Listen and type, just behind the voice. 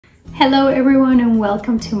Hello everyone and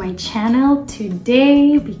welcome to my channel.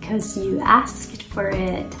 Today, because you asked for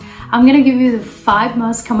it, I'm gonna give you the 5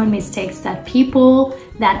 most common mistakes that people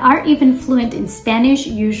that are even fluent in Spanish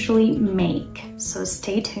usually make. So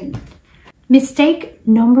stay tuned. Mistake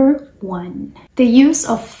number 1, the use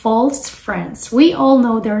of false friends. We all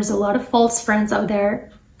know there's a lot of false friends out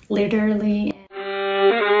there, literally,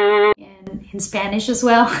 and in Spanish as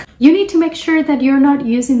well. You need to make sure that you're not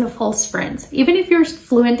using the false friends. Even if you're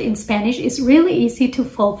fluent in Spanish, it's really easy to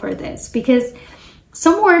fall for this because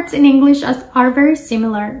some words in English are very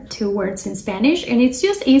similar to words in Spanish, and it's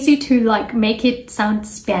just easy to make it sound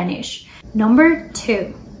Spanish. Number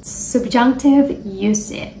 2, subjunctive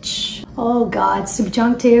usage. Oh God,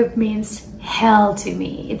 subjunctive means hell to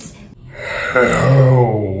me. It's hell.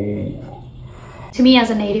 To me as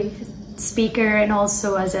a native speaker and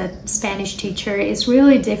also as a Spanish teacher, it's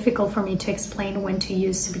really difficult for me to explain when to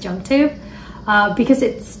use subjunctive because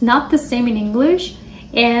it's not the same in English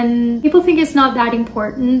and people think it's not that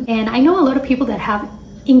important. And I know a lot of people that have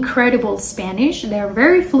incredible Spanish, they're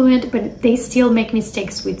very fluent, but they still make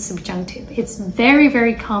mistakes with subjunctive. It's very,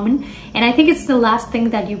 very common, and I think it's the last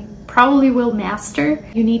thing that you probably will master.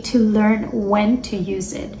 You need to learn when to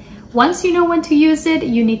use it. Once you know when to use it,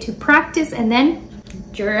 you need to practice, and then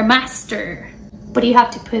you're a master, but you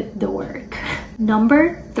have to put the work.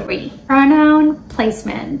 Number 3, pronoun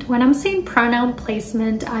placement. When I'm saying pronoun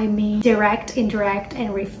placement, I mean direct, indirect,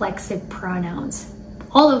 and reflexive pronouns.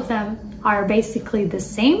 All of them are basically the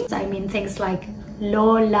same. I mean things like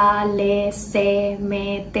lo, la, le, se,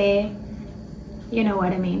 me, te. You know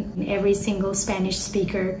what I mean. Every single Spanish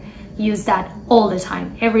speaker use that all the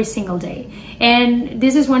time, every single day. And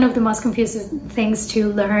this is one of the most confusing things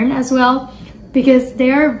to learn as well, because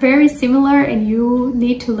they are very similar and you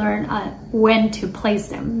need to learn when to place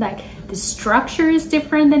them. Like the structure is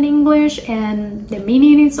different than English and the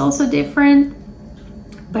meaning is also different,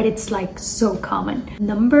 but it's like so common.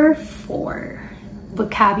 Number 4,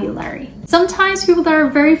 vocabulary. Sometimes people that are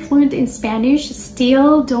very fluent in Spanish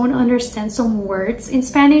still don't understand some words in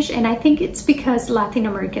Spanish, and I think it's because Latin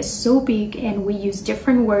America is so big and we use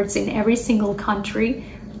different words in every single country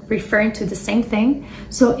referring to the same thing.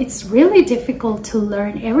 So it's really difficult to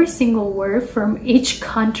learn every single word from each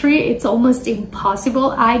country. It's almost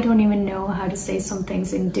impossible. I don't even know how to say some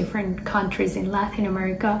things in different countries in Latin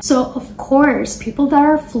America. So of course, people that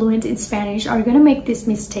are fluent in Spanish are gonna make these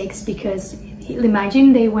mistakes because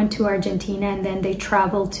imagine they went to Argentina and then they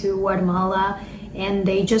traveled to Guatemala and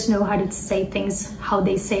they just know how to say things how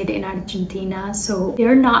they say it in Argentina. So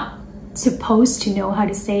they're not supposed to know how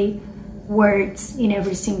to say words in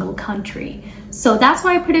every single country. So that's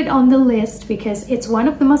why I put it on the list, because it's one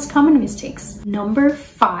of the most common mistakes. Number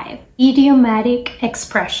 5, idiomatic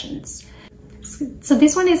expressions. So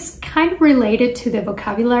this one is kind of related to the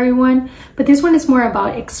vocabulary one, but this one is more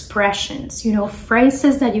about expressions, you know,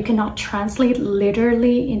 phrases that you cannot translate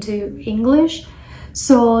literally into English.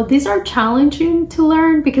 So these are challenging to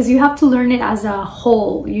learn because you have to learn it as a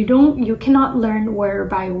whole. You cannot learn word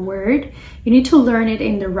by word. You need to learn it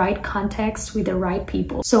in the right context with the right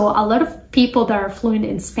people. So a lot of people that are fluent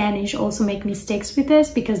in Spanish also make mistakes with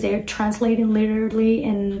this because they're translating literally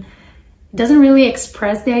and doesn't really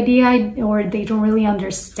express the idea, or they don't really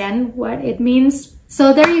understand what it means.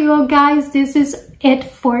 So there you go, guys. This is it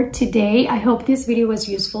for today. I hope this video was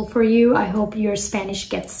useful for you. I hope your Spanish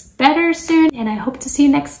gets better soon, and I hope to see you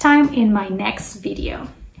next time in my next video.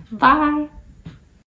 Bye.